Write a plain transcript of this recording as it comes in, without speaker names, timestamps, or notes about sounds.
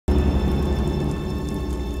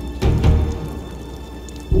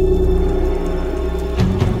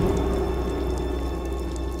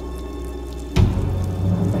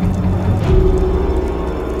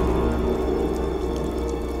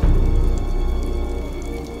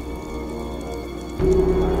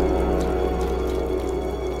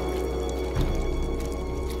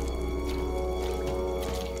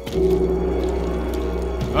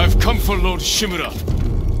come for Lord Shimura.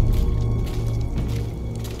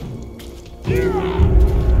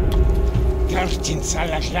 Jin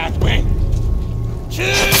Sakai.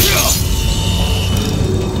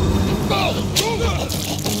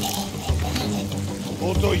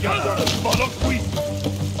 Oto yada malakwi.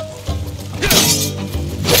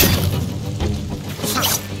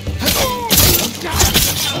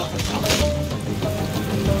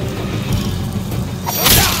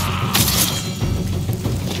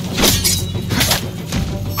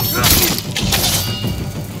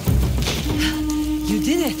 You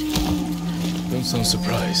did it. Don't sound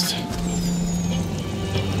surprised.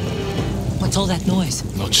 What's all that noise?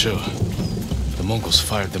 Not sure. The Mongols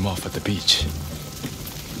fired them off at the beach.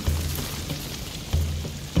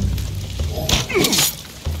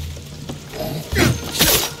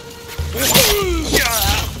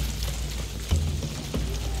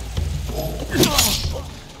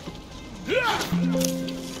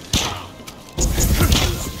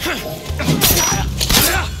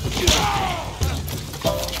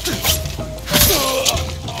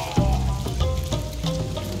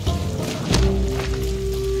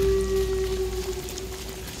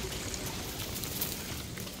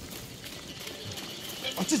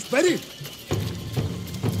 What is buried?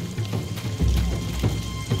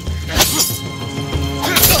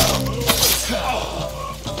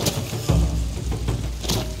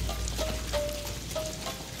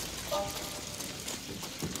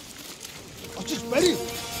 What is buried?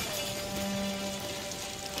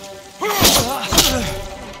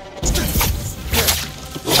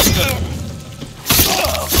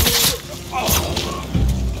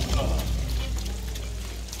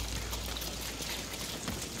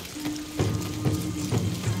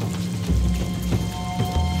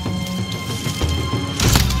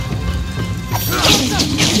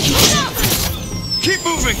 Keep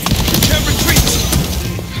moving! Can't retreat!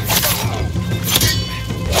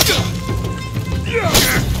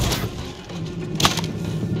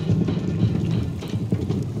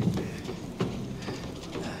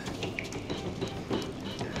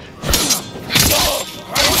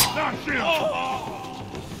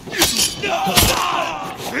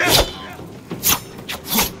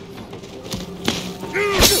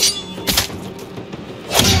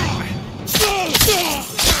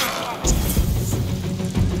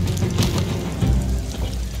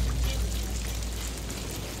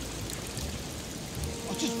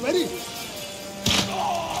 What is buried?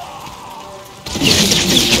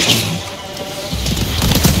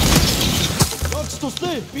 Dogs to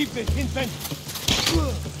stay, people in pen.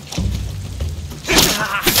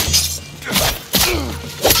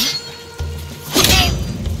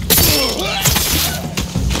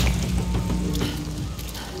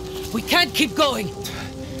 We can't keep going.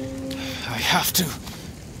 I have to.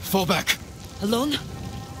 Fall back. Alone?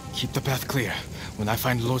 Keep the path clear. When I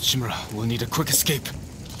find Lord Shimura, we'll need a quick escape.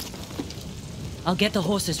 I'll get the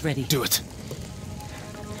horses ready. Do it.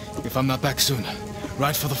 If I'm not back soon,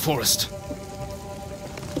 ride for the forest.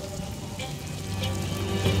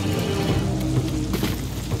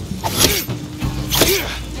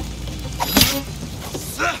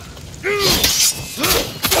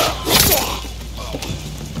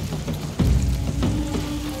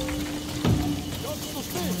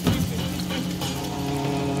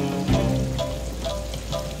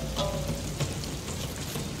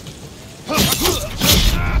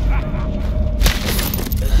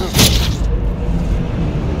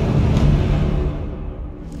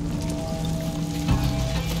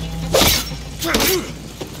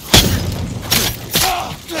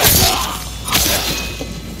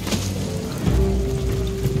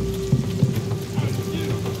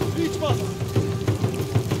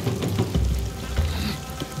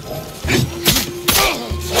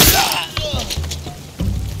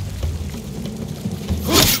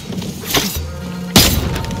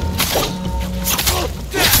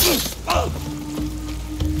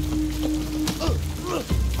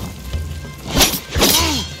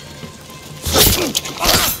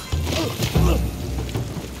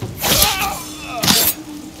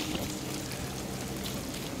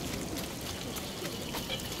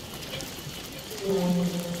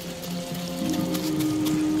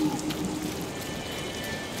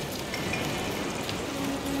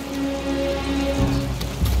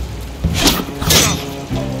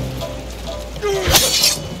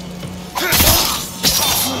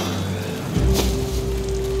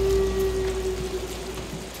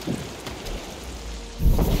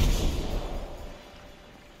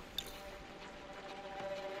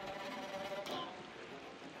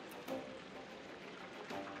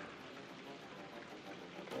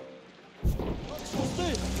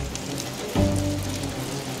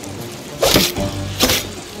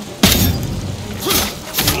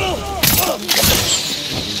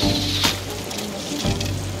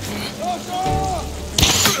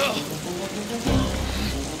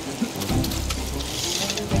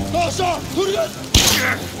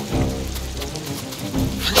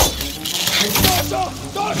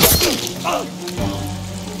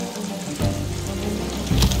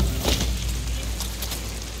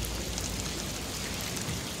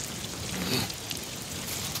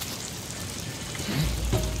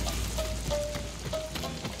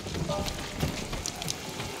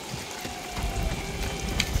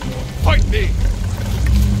 Fight me!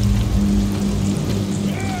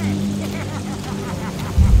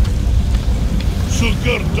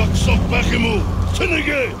 Sulgur Duxok Bakimu,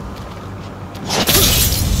 Tinige!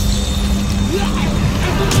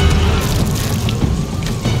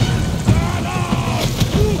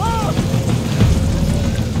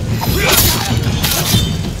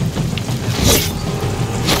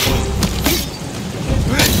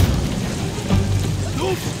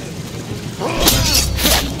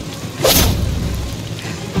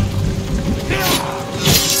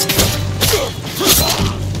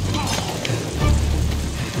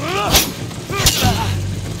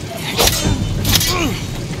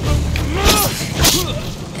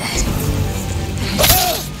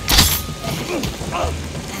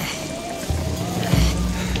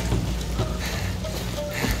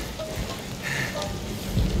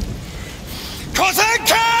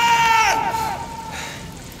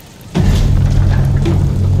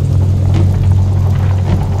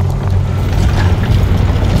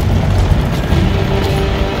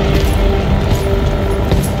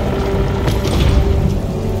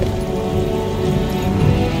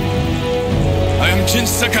 Jin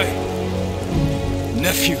Sakai,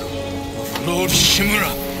 nephew of Lord Shimura.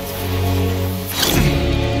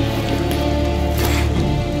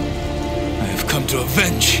 I have come to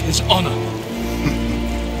avenge his honor.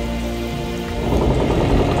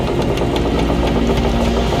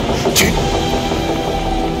 Jin,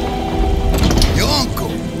 your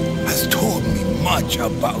uncle has told me much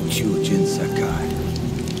about you, Jin Sakai.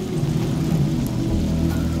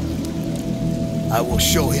 I will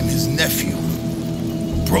show him his nephew,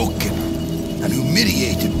 broken and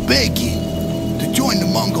humiliated, begging to join the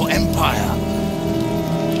Mongol Empire.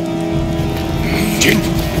 Jin!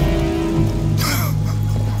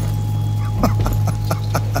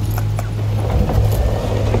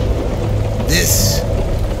 This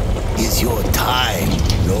is your time,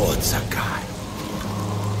 Lord Sakai.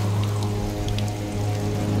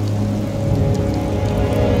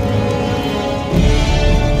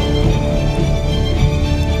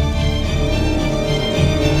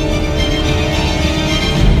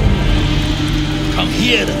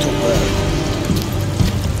 Here, little bird.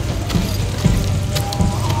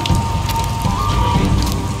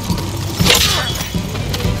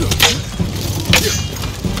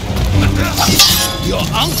 Your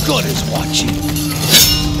uncle is watching.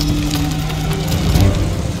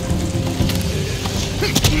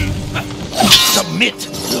 Submit,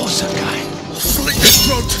 Lord Sakai. Slit his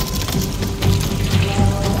throat.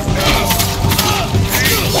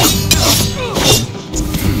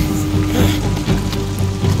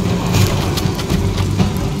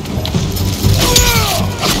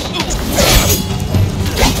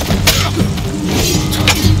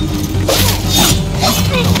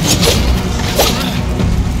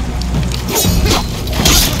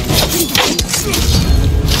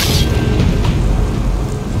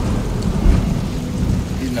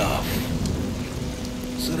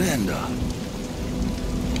 Surrender.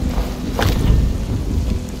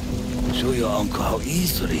 Show your uncle how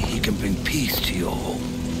easily he can bring peace to your home.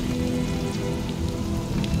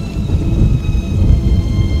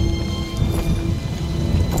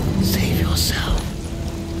 Save yourself.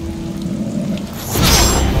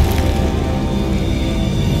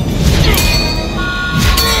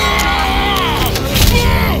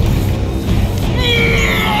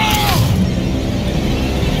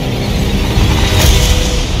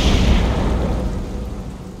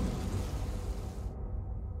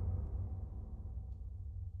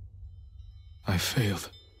 I failed.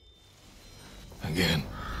 Again.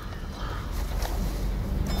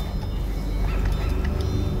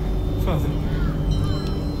 Father.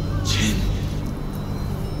 Jin.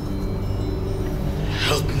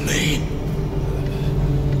 Help me.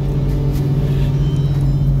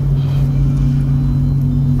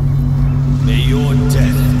 May your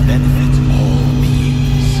death benefit all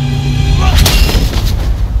beings.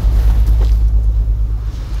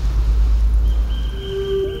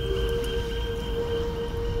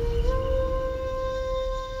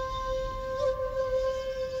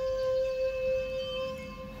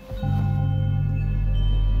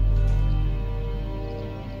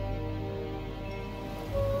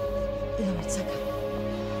 Lord Sakai.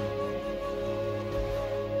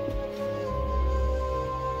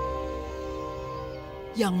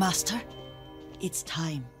 Young master, it's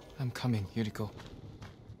time. I'm coming, Yuriko.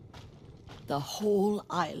 The whole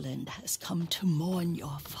island has come to mourn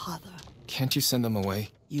your father. Can't you send them away?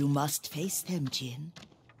 You must face them, Jin.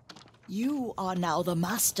 You are now the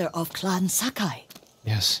master of Clan Sakai.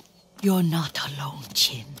 Yes. You're not alone,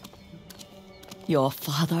 Jin. Your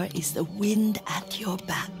father is the wind at your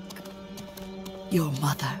back. Your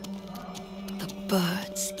mother, the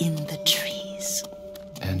birds in the trees.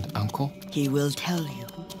 And Uncle? He will tell you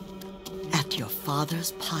at your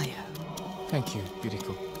father's pyre. Thank you,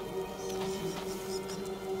 Yuriko.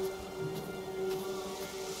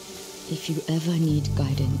 If you ever need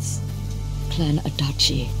guidance, Clan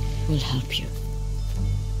Adachi will help you.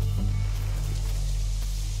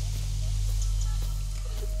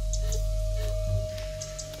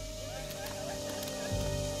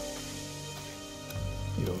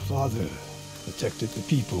 Your father protected the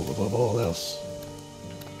people above all else.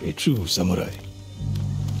 A true samurai.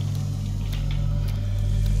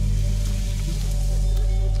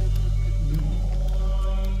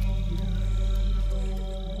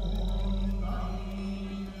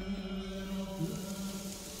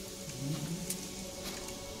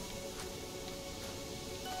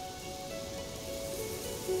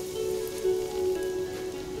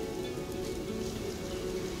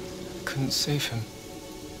 Couldn't save him.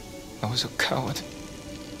 I was a coward.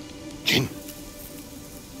 Jin,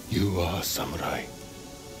 you are a samurai.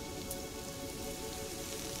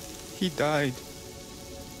 He died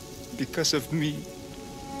because of me.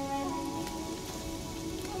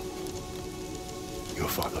 Your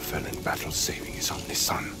father fell in battle saving his only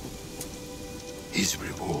son. His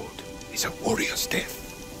reward is a warrior's death.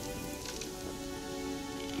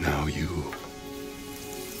 Now you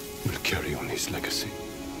will carry on his legacy.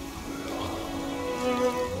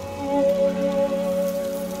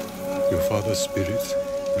 Your father's spirit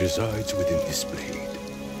resides within this blade.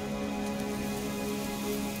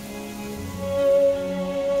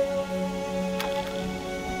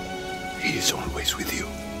 He is always with you.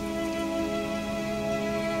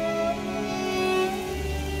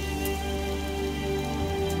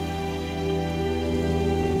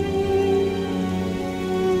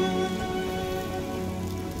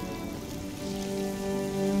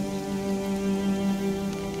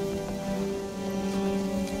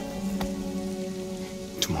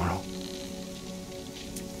 Tomorrow,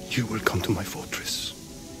 you will come to my fortress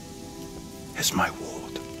as my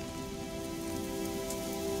ward.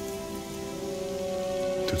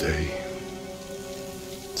 Today,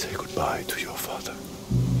 say goodbye to your father.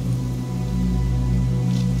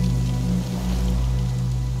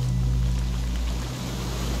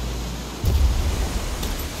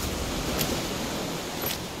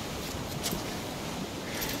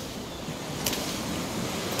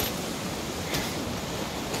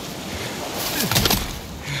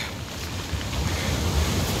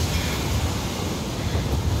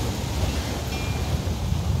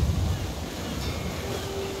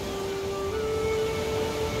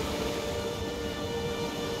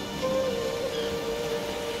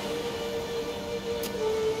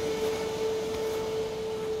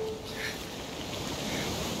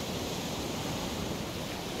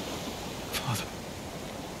 Father.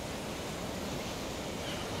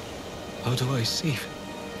 How do I save him?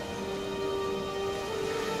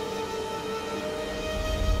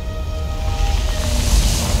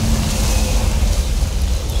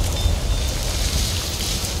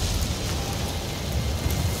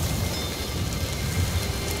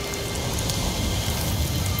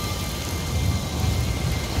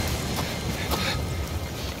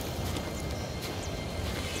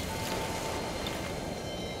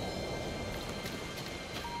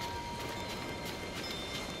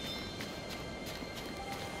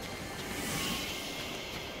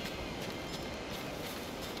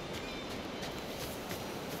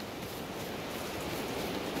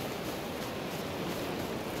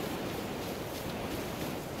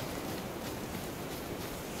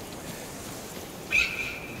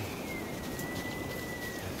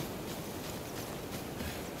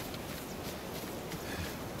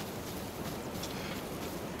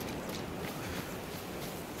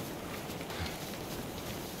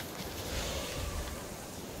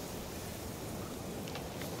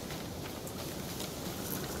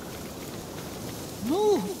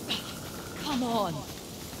 Move! Come on.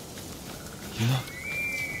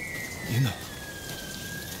 Yuna.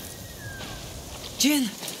 Jin!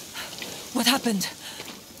 What happened?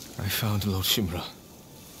 I found Lord Shimura.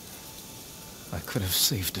 I could have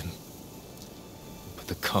saved him. But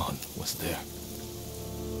the Khan was there.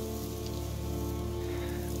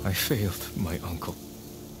 I failed my uncle.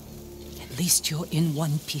 At least you're in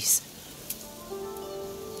one piece.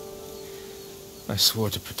 I swore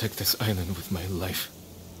to protect this island with my life.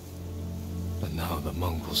 But now the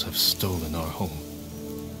Mongols have stolen our home,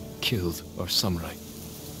 killed our samurai.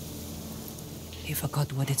 You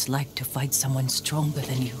forgot what it's like to fight someone stronger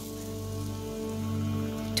than you.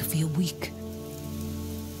 To feel weak.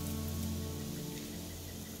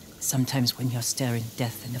 Sometimes when you're staring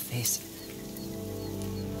death in the face,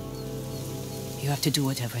 you have to do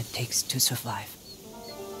whatever it takes to survive.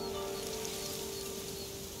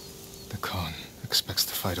 The Khan expects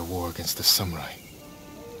to fight a war against the samurai.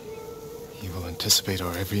 He will anticipate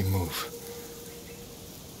our every move,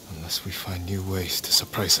 unless we find new ways to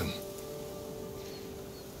surprise him.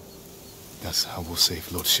 That's how we'll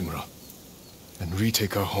save Lord Shimura, and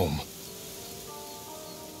retake our home.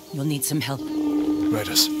 You'll need some help.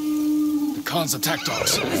 Raiders. The Khan's attack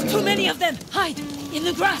dogs. There's too many of them! Hide! In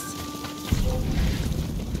the grass!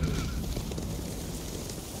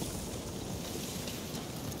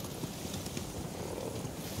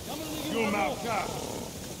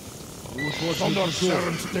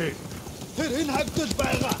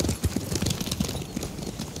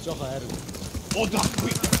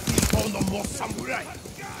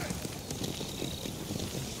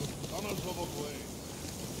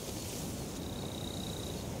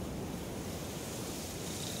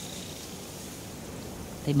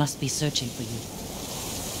 They must be searching for you.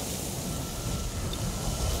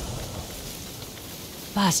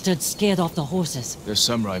 Bastards scared off the horses. They're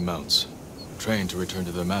samurai mounts, trained to return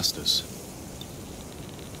to their masters.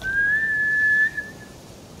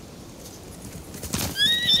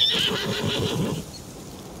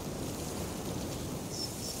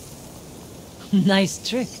 Nice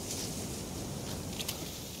trick.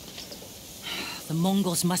 The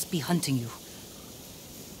Mongols must be hunting you.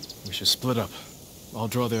 We should split up. I'll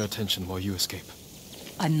draw their attention while you escape.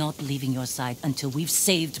 I'm not leaving your side until we've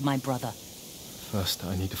saved my brother. First,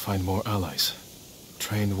 I need to find more allies.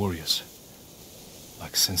 Trained warriors.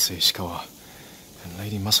 Like Sensei Ishikawa and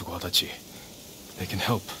Lady Masako Adachi. They can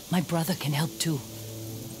help. My brother can help too.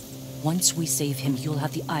 Once we save him, you'll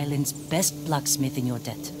have the island's best blacksmith in your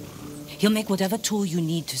debt. He'll make whatever tool you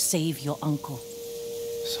need to save your uncle.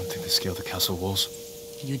 Something to scale the castle walls?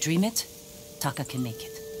 You dream it, Taka can make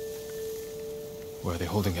it. Where are they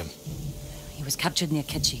holding him? He was captured near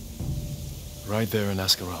Kechi. Ride there and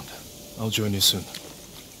ask around. I'll join you soon.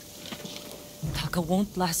 Taka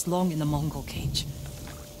won't last long in the Mongol cage.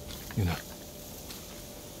 Yuna,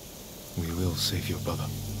 we will save your brother.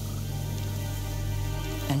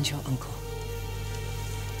 And your uncle.